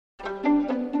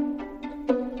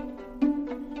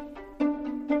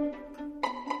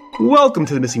Welcome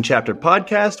to the Missing Chapter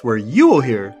podcast, where you will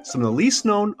hear some of the least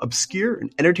known, obscure,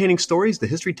 and entertaining stories the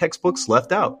history textbooks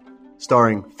left out,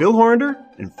 starring Phil Horander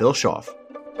and Phil Schaff.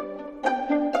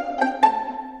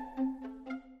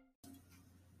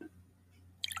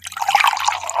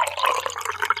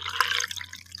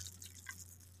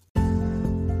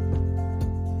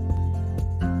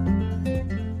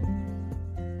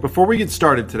 Before we get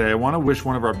started today, I want to wish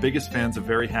one of our biggest fans a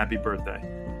very happy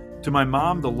birthday. To my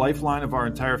mom, the lifeline of our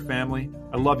entire family,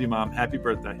 I love you, Mom. Happy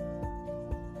birthday.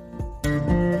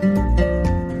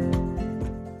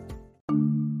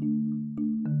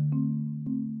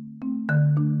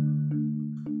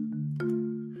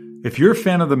 If you're a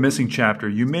fan of The Missing Chapter,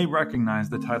 you may recognize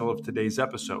the title of today's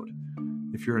episode.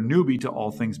 If you're a newbie to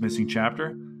all things Missing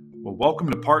Chapter, well,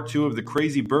 welcome to part 2 of the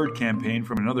Crazy Bird campaign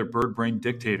from another bird-brained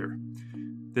dictator.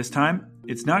 This time,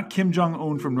 it's not Kim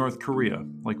Jong-un from North Korea,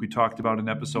 like we talked about in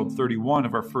episode 31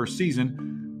 of our first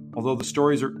season. Although the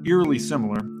stories are eerily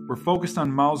similar, we're focused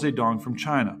on Mao Zedong from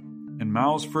China. And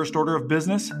Mao's first order of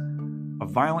business? A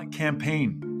violent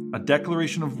campaign, a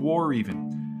declaration of war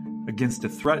even, against a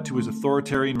threat to his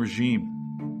authoritarian regime.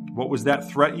 What was that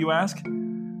threat, you ask?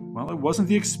 Well, it wasn't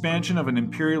the expansion of an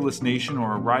imperialist nation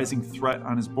or a rising threat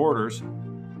on his borders.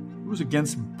 It was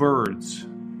against birds.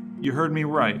 You heard me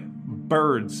right.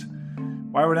 Birds.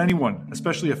 Why would anyone,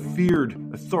 especially a feared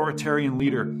authoritarian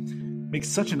leader, make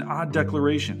such an odd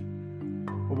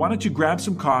declaration? Well, why don't you grab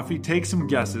some coffee, take some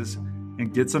guesses,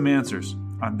 and get some answers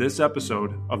on this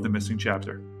episode of The Missing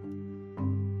Chapter.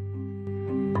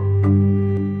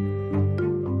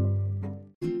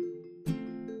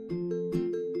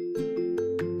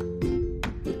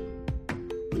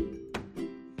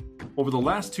 Over the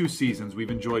last 2 seasons, we've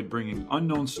enjoyed bringing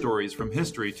unknown stories from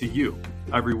history to you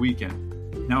every weekend.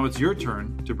 Now it's your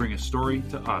turn to bring a story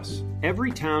to us.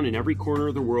 Every town in every corner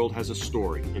of the world has a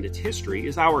story, and its history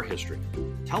is our history.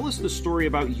 Tell us the story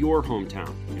about your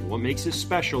hometown and what makes it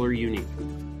special or unique.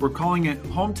 We're calling it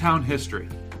Hometown History.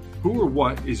 Who or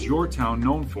what is your town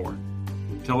known for?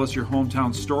 Tell us your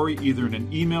hometown story either in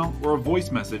an email or a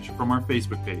voice message from our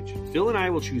Facebook page. Phil and I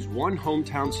will choose one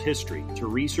hometown's history to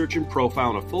research and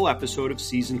profile in a full episode of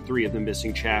Season 3 of The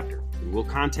Missing Chapter, and we'll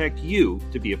contact you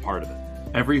to be a part of it.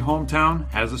 Every hometown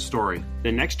has a story.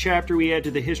 The next chapter we add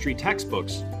to the history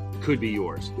textbooks could be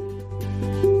yours.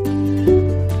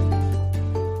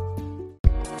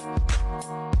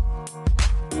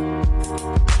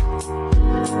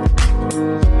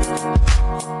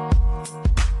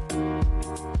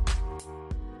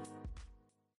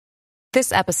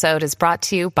 This episode is brought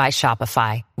to you by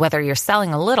Shopify. Whether you're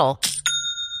selling a little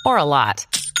or a lot,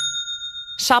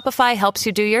 Shopify helps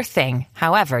you do your thing,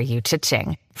 however you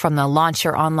cha-ching. From the launch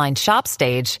your online shop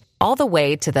stage, all the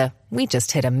way to the we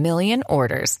just hit 1 million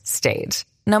orders stage.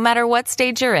 No matter what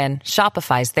stage you're in,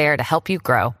 Shopify's there to help you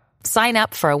grow. Sign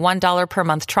up for a $1 per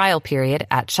month trial period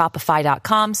at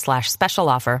shopify.com/special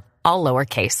offer, all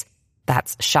lowercase.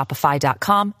 That's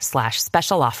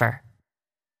shopify.com/special offer.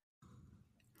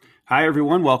 Hi,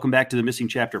 everyone. Welcome back to the Missing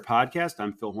Chapter podcast.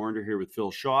 I'm Phil Horander here with Phil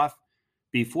Schaff.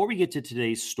 Before we get to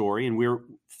today's story, and we're,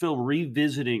 Phil,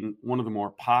 revisiting one of the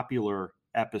more popular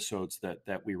episodes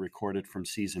that we recorded from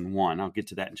season 1. I'll get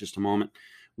to that in just a moment.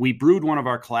 We brewed one of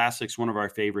our classics, one of our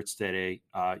favorites today,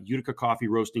 Utica Coffee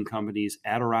Roasting Company's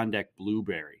Adirondack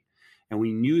Blueberry. And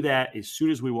we knew that as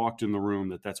soon as we walked in the room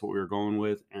that that's what we were going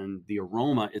with. And the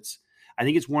aroma, I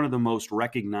think it's one of the most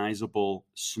recognizable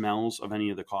smells of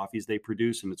any of the coffees they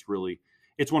produce. And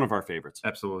it's one of our favorites.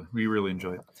 Absolutely. We really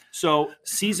enjoy it. So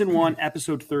season 1,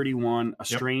 episode 31, A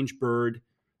Strange Bird.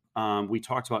 We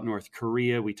talked about North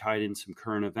Korea. We tied in some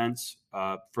current events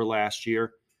for last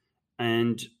year.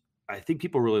 And I think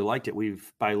people really liked it.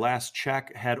 We've, by last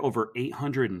check, had over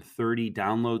 830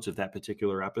 downloads of that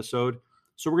particular episode.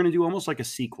 So we're going to do almost like a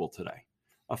sequel today,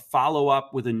 a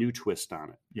follow-up with a new twist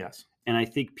on it. Yes. And I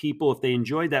think people, if they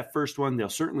enjoyed that first one, they'll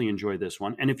certainly enjoy this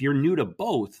one. And if you're new to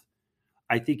both,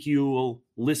 I think you will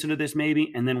listen to this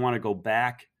maybe and then want to go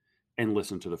back and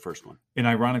listen to the first one. And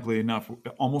ironically enough,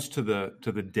 almost to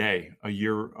the day, a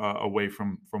year away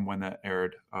from when that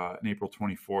aired, on April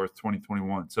 24th,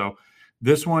 2021. So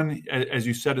this one, as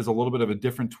you said, is a little bit of a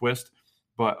different twist.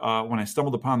 But when I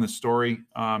stumbled upon this story,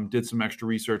 did some extra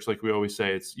research, like we always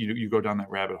say, it's you go down that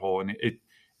rabbit hole, and it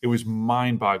was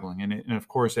mind-boggling. And of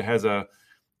course, it has a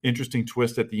interesting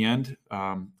twist at the end,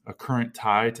 a current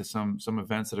tie to some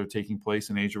events that are taking place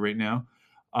in Asia right now.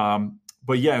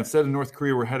 But yeah, instead of North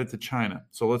Korea, we're headed to China.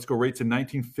 So let's go right to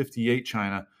 1958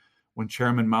 China, when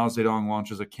Chairman Mao Zedong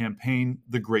launches a campaign,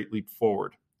 The Great Leap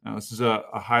Forward. Now, this is a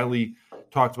highly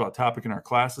talked about topic in our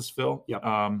classes, Phil. Yep.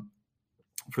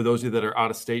 For those of you that are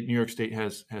out of state, New York State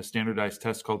has standardized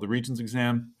tests called the Regents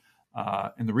exam.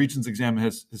 And the Regents exam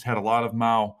has had a lot of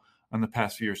Mao in the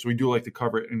past few years. So we do like to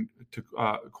cover it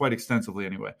quite extensively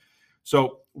anyway.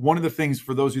 So one of the things,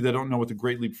 for those of you that don't know what the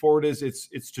Great Leap Forward is,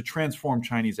 it's to transform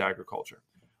Chinese agriculture.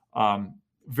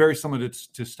 Very similar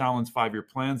to Stalin's 5-year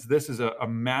plans. This is a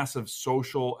massive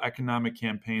social economic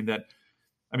campaign that,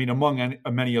 I mean, among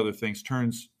many other things,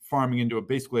 turns farming into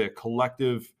basically a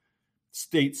collective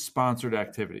state-sponsored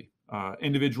activity.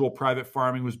 Individual private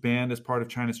farming was banned as part of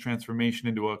China's transformation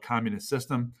into a communist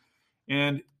system.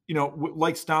 And,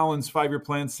 like Stalin's 5-year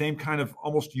plan, same kind of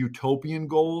almost utopian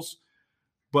goals,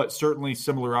 but certainly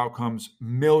similar outcomes.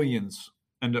 Millions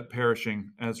end up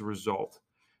perishing as a result.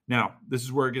 Now, this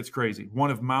is where it gets crazy.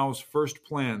 One of Mao's first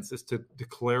plans is to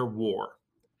declare war.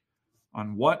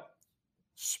 On what?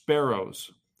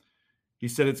 Sparrows. He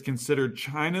said it's considered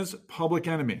China's public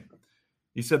enemy.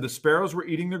 He said the sparrows were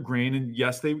eating their grain, and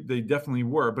yes, they definitely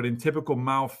were, but in typical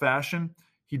Mao fashion,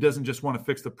 he doesn't just want to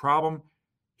fix the problem.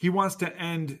 He wants to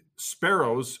end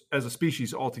sparrows as a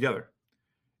species altogether.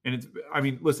 And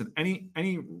listen,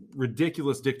 any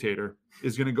ridiculous dictator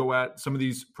is going to go at some of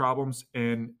these problems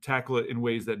and tackle it in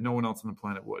ways that no one else on the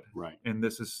planet would. Right. And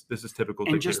this is typical.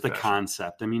 And just the fashion.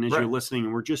 concept. I mean, as you're listening,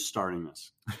 and we're just starting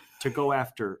this, to go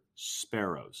after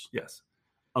sparrows. Yes.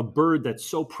 A bird that's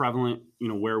so prevalent,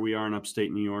 where we are in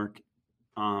upstate New York.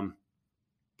 But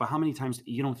how many times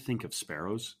you don't think of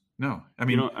sparrows? No.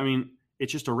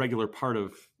 It's just a regular part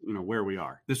of where we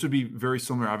are. This would be very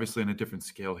similar, obviously, on a different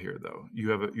scale here, though.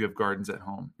 You have gardens at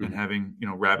home, and having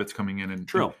rabbits coming in,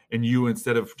 and you,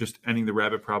 instead of just ending the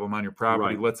rabbit problem on your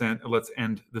property, let's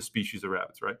end the species of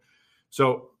rabbits, right?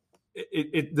 So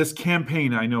this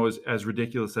campaign, I know, is as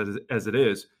ridiculous as it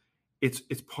is.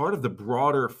 It's part of the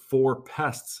broader Four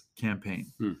Pests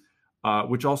campaign,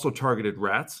 which also targeted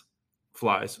rats,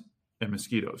 flies, and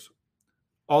mosquitoes,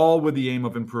 all with the aim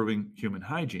of improving human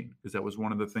hygiene, because that was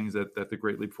one of the things that the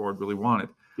Great Leap Forward really wanted.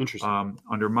 Interesting.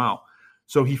 Under Mao.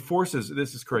 So he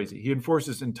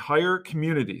enforces entire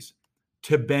communities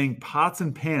to bang pots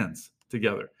and pans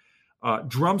together,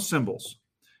 drum cymbals,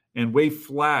 and wave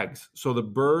flags so the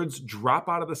birds drop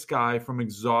out of the sky from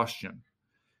exhaustion.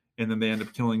 And then they end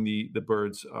up killing the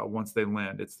birds once they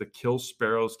land. It's the Kill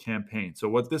Sparrows campaign. So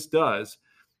what this does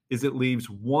is it leaves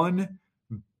 1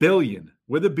 billion,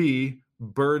 with a B,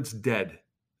 birds dead.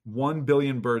 1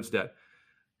 billion birds dead.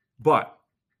 But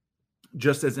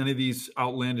just as any of these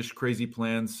outlandish, crazy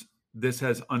plans, this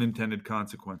has unintended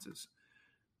consequences.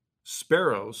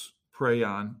 Sparrows prey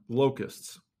on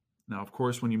locusts. Now, of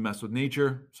course, when you mess with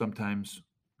nature, sometimes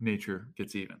nature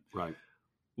gets even. Right.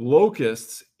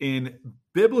 Locusts in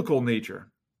biblical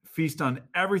nature feast on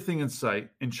everything in sight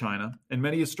in China, and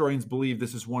many historians believe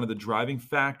this is one of the driving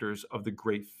factors of the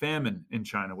Great Famine in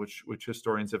China, which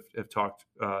historians have talked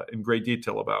in great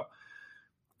detail about.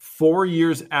 4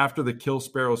 years after the Kill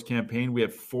Sparrows campaign, we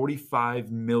have 45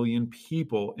 million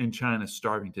people in China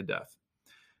starving to death.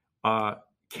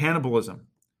 Cannibalism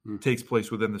takes place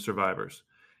within the survivors,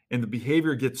 and the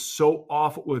behavior gets so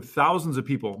awful, with thousands of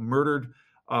people murdered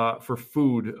for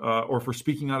food or for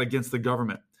speaking out against the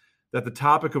government, that the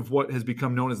topic of what has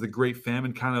become known as the Great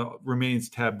Famine kind of remains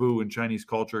taboo in Chinese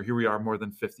culture. Here we are more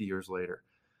than 50 years later.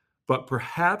 But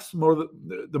perhaps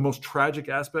the most tragic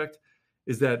aspect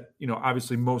is that,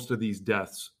 obviously most of these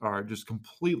deaths are just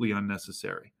completely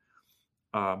unnecessary.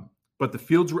 But the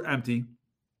fields were empty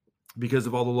because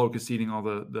of all the locusts eating all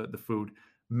the food.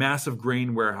 Massive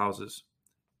grain warehouses.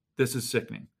 This is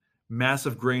sickening.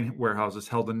 Massive grain warehouses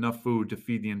held enough food to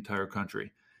feed the entire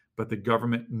country, but the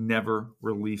government never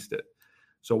released it.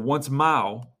 So once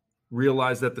Mao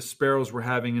realized that the sparrows were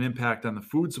having an impact on the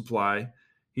food supply,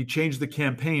 he changed the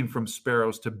campaign from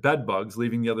sparrows to bedbugs,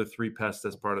 leaving the other 3 pests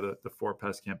as part of the 4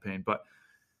 pest campaign. But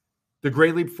the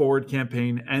Great Leap Forward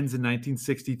campaign ends in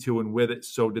 1962, and with it,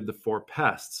 so did the 4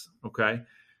 pests. Okay,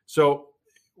 so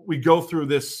we go through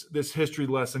this history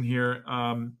lesson here.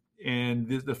 And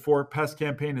the 4 pest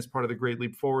campaign is part of the Great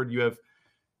Leap Forward. You have,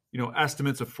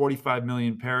 estimates of 45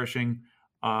 million perishing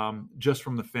just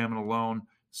from the famine alone.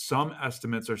 Some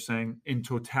estimates are saying in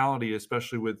totality,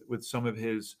 especially with some of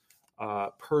his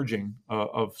purging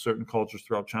of certain cultures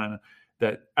throughout China,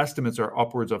 that estimates are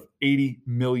upwards of 80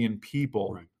 million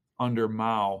people under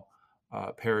Mao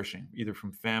perishing, either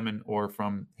from famine or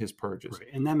from his purges. Right.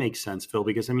 And that makes sense, Phil,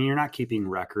 because, you're not keeping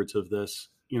records of this.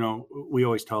 We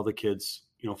always tell the kids,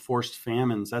 forced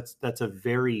famines, that's a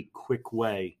very quick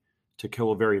way to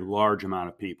kill a very large amount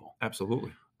of people.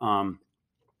 Absolutely.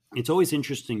 It's always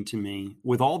interesting to me,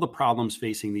 with all the problems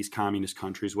facing these communist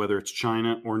countries, whether it's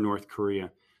China or North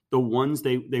Korea, the ones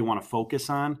they want to focus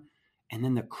on and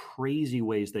then the crazy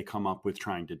ways they come up with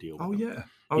trying to deal with Oh, them. yeah.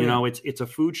 Oh, You yeah. know, it's a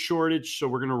food shortage, so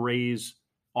we're going to raise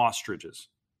ostriches,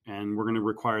 and we're going to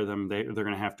require them, they're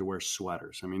going to have to wear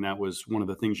sweaters. I mean, that was one of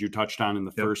the things you touched on in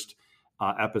the first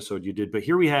episode you did. But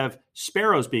here we have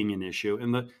sparrows being an issue,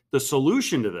 and the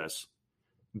solution to this,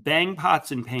 bang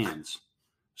pots and pans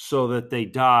so that they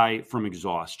die from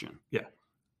exhaustion. Yeah.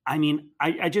 I mean,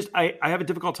 I have a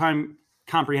difficult time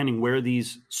comprehending where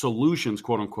these solutions,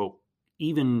 quote unquote,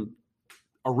 even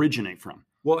originate from.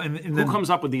 Well, and Who then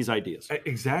comes up with these ideas?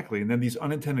 exactly, and then these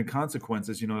unintended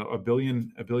consequences. You know, a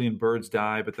billion birds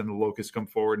die, but then the locusts come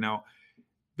forward. Now,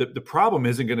 the problem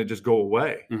isn't going to just go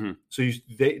away. Mhm. So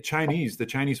the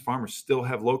Chinese farmers still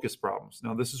have locust problems.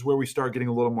 Now, this is where we start getting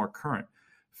a little more current.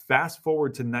 Fast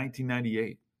forward to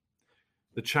 1998,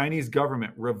 the Chinese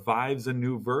government revives a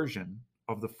new version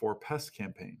of the Four Pests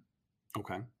campaign.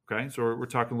 Okay. Okay, so we're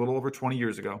talking a little over 20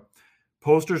 years ago.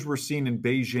 Posters were seen in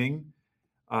Beijing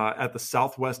at the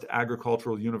Southwest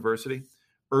Agricultural University,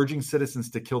 urging citizens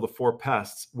to kill the four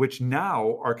pests, which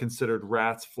now are considered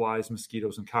rats, flies,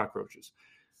 mosquitoes, and cockroaches.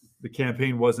 The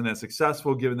campaign wasn't as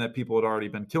successful given that people had already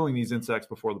been killing these insects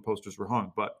before the posters were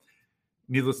hung. But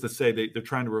needless to say, they're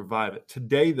trying to revive it.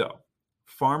 Today, though,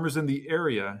 farmers in the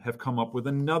area have come up with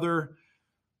another,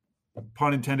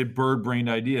 pun intended, bird-brained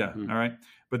idea, all right?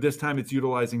 But this time it's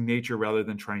utilizing nature rather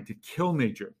than trying to kill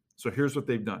nature. So here's what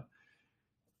they've done.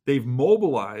 They've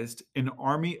mobilized an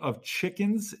army of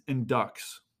chickens and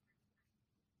ducks.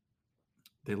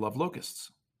 They love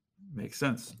locusts. Makes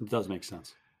sense. It does make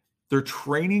sense. They're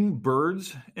training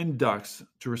birds and ducks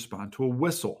to respond to a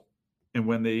whistle. And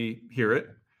when they hear it,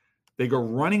 they go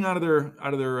running out of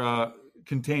their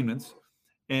containments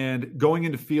and going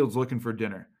into fields looking for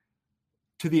dinner.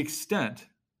 To the extent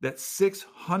that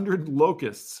 600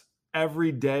 locusts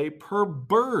every day per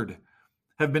bird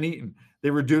have been eaten. They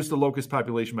reduced the locust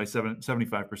population by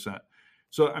 75%.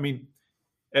 So, I mean,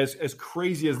 as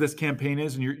crazy as this campaign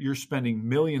is, and you're spending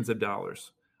millions of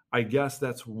dollars, I guess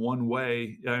that's one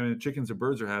way. I mean, chickens and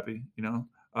birds are happy, you know,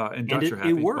 and ducks are happy.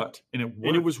 It worked. And it worked.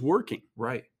 And it was working.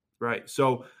 Right.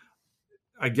 So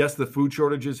I guess the food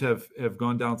shortages have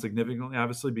gone down significantly,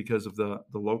 obviously, because of the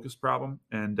locust problem.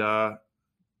 And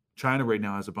China right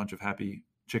now has a bunch of happy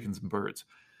chickens and birds.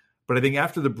 But I think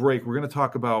after the break, we're going to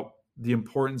talk about the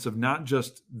importance of not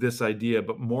just this idea,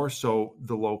 but more so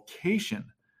the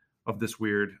location of this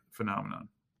weird phenomenon.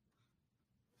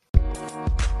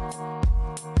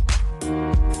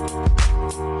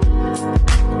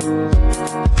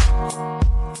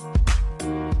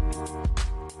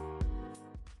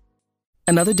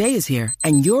 Another day is here,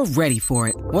 and you're ready for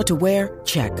it. What to wear?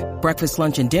 Check. Breakfast,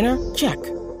 lunch, and dinner? Check.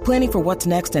 Planning for what's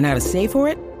next and how to save for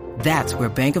it? That's where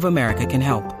Bank of America can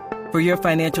help. For your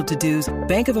financial to-dos,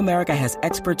 Bank of America has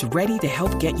experts ready to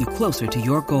help get you closer to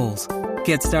your goals.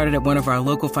 Get started at one of our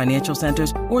local financial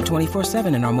centers or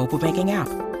 24/7 in our mobile banking app.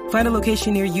 Find a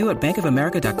location near you at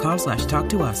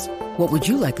bankofamerica.com/talktous. What would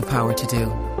you like the power to do?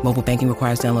 Mobile banking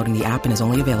requires downloading the app and is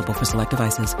only available for select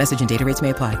devices. Message and data rates may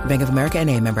apply. Bank of America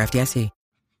N.A., member FDIC.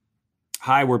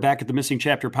 Hi, we're back at the Missing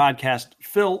Chapter podcast.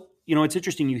 Phil, you know, it's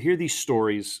interesting. You hear these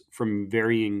stories from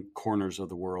varying corners of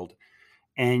the world,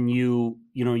 and you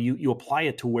apply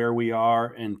it to where we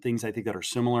are and things I think that are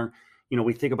similar. You know,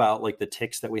 we think about like the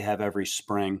ticks that we have every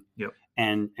spring, Yep.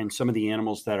 and some of the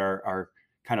animals that are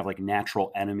kind of like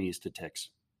natural enemies to ticks,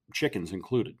 chickens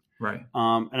included. Right.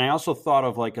 And I also thought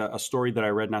of like a story that I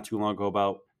read not too long ago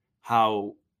about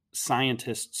how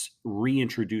scientists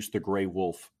reintroduced the gray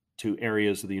wolf to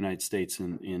areas of the United States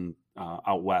in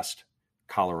out west,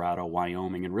 Colorado,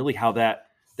 Wyoming, and really how that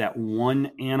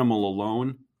one animal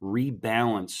alone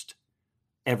rebalanced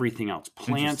everything else.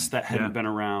 Plants that hadn't been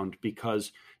around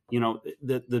because, you know,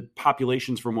 the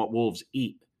populations from what wolves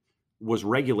eat was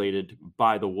regulated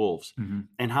by the wolves,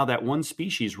 and how that one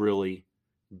species really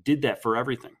did that for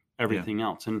everything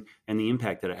else, and the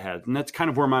impact that it had. And that's kind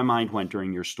of where my mind went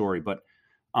during your story. But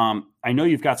I know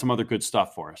you've got some other good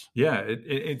stuff for us. Yeah,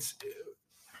 it's.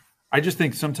 I just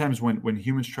think sometimes when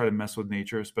humans try to mess with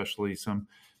nature, especially some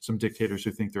dictators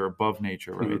who think they're above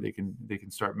nature, right? They can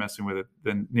start messing with it.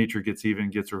 Then nature gets even,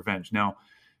 gets revenge. Now,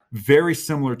 very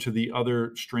similar to the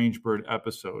other Strange Bird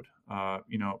episode.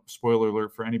 Spoiler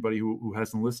alert for anybody who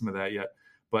hasn't listened to that yet.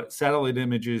 But satellite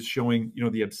images showing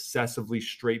the obsessively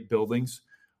straight buildings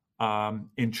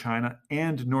in China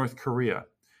and North Korea.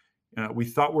 We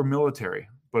thought were military.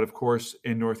 But of course,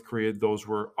 in North Korea, those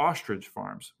were ostrich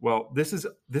farms. Well, this is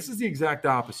the exact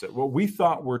opposite. What we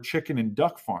thought were chicken and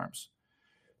duck farms,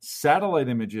 satellite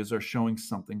images are showing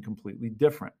something completely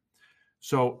different.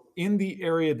 So in the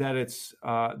area that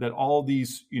that all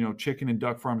these chicken and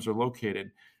duck farms are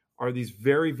located, are these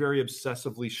very, very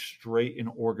obsessively straight and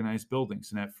organized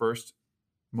buildings. And at first,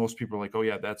 most people are like, oh,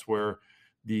 yeah, that's where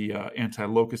the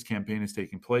anti-locust campaign is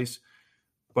taking place.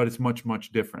 But it's much,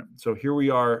 much different. So here we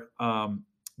are.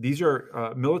 These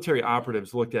are military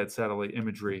operatives looked at satellite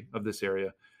imagery of this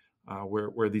area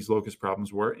where these locust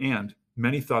problems were. And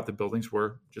many thought the buildings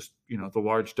were just, the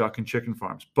large duck and chicken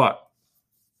farms. But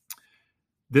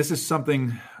there's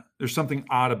something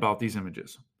odd about these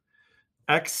images.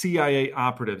 Ex-CIA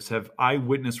operatives have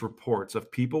eyewitness reports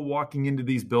of people walking into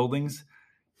these buildings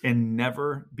and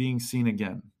never being seen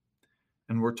again.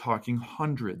 And we're talking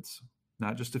hundreds,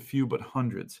 not just a few, but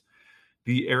hundreds.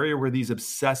 The area where these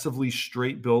obsessively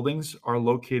straight buildings are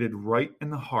located right in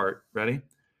the heart, ready,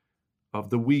 of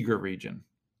the Uyghur region.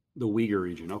 The Uyghur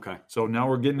region, okay. So now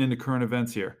we're getting into current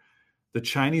events here. The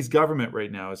Chinese government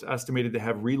right now is estimated to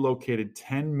have relocated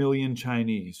 10 million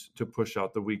Chinese to push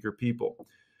out the Uyghur people.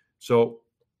 So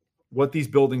what these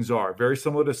buildings are, very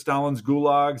similar to Stalin's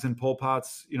gulags and Pol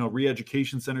Pot's,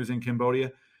 re-education centers in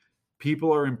Cambodia.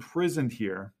 People are imprisoned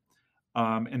here,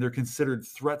 and they're considered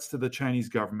threats to the Chinese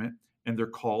government, and they're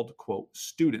called, quote,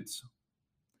 students.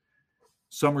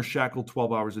 Some are shackled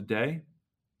 12 hours a day.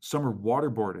 Some are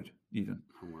waterboarded, even.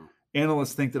 Oh, wow.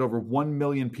 Analysts think that over 1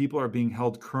 million people are being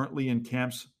held currently in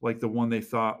camps like the one they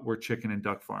thought were chicken and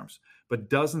duck farms. But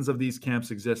dozens of these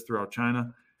camps exist throughout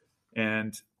China.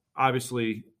 And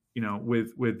obviously,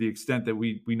 with the extent that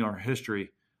we know our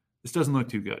history, this doesn't look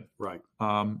too good. Right.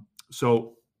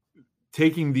 So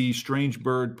taking the Strange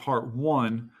Bird Part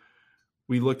 1,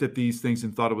 we looked at these things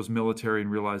and thought it was military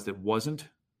and realized it wasn't.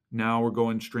 Now we're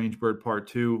going Strange Bird Part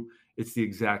 2. It's the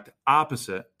exact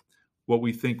opposite. What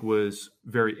we think was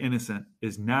very innocent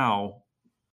is now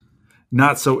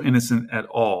not so innocent at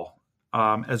all.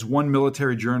 As one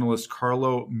military journalist,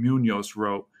 Carlo Munoz,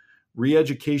 wrote,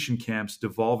 re-education camps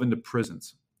devolve into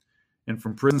prisons. And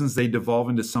from prisons, they devolve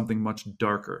into something much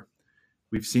darker.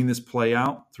 We've seen this play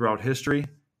out throughout history,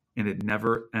 and it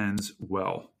never ends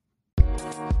well.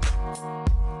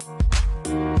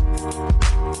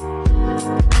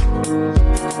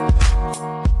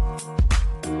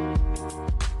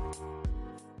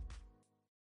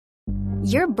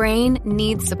 Your brain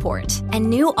needs support, and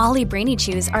new Ollie Brainy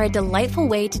Chews are a delightful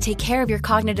way to take care of your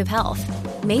cognitive health.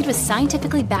 Made with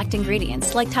scientifically backed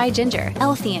ingredients like Thai ginger,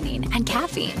 L-theanine, and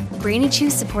caffeine, Brainy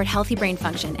Chews support healthy brain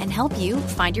function and help you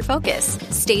find your focus,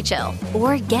 stay chill,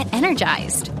 or get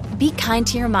energized. Be kind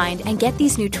to your mind and get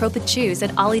these nootropic chews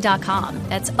at Ollie.com.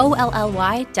 That's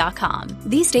OLLY.com.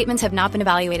 These statements have not been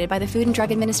evaluated by the Food and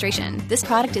Drug Administration. This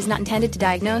product is not intended to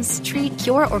diagnose, treat,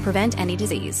 cure, or prevent any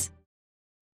disease.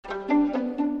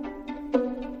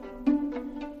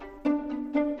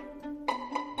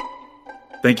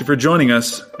 Thank you for joining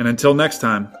us, and until next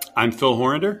time, I'm Phil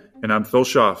Horander. And I'm Phil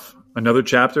Schaff. Another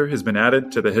chapter has been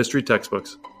added to the history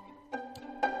textbooks.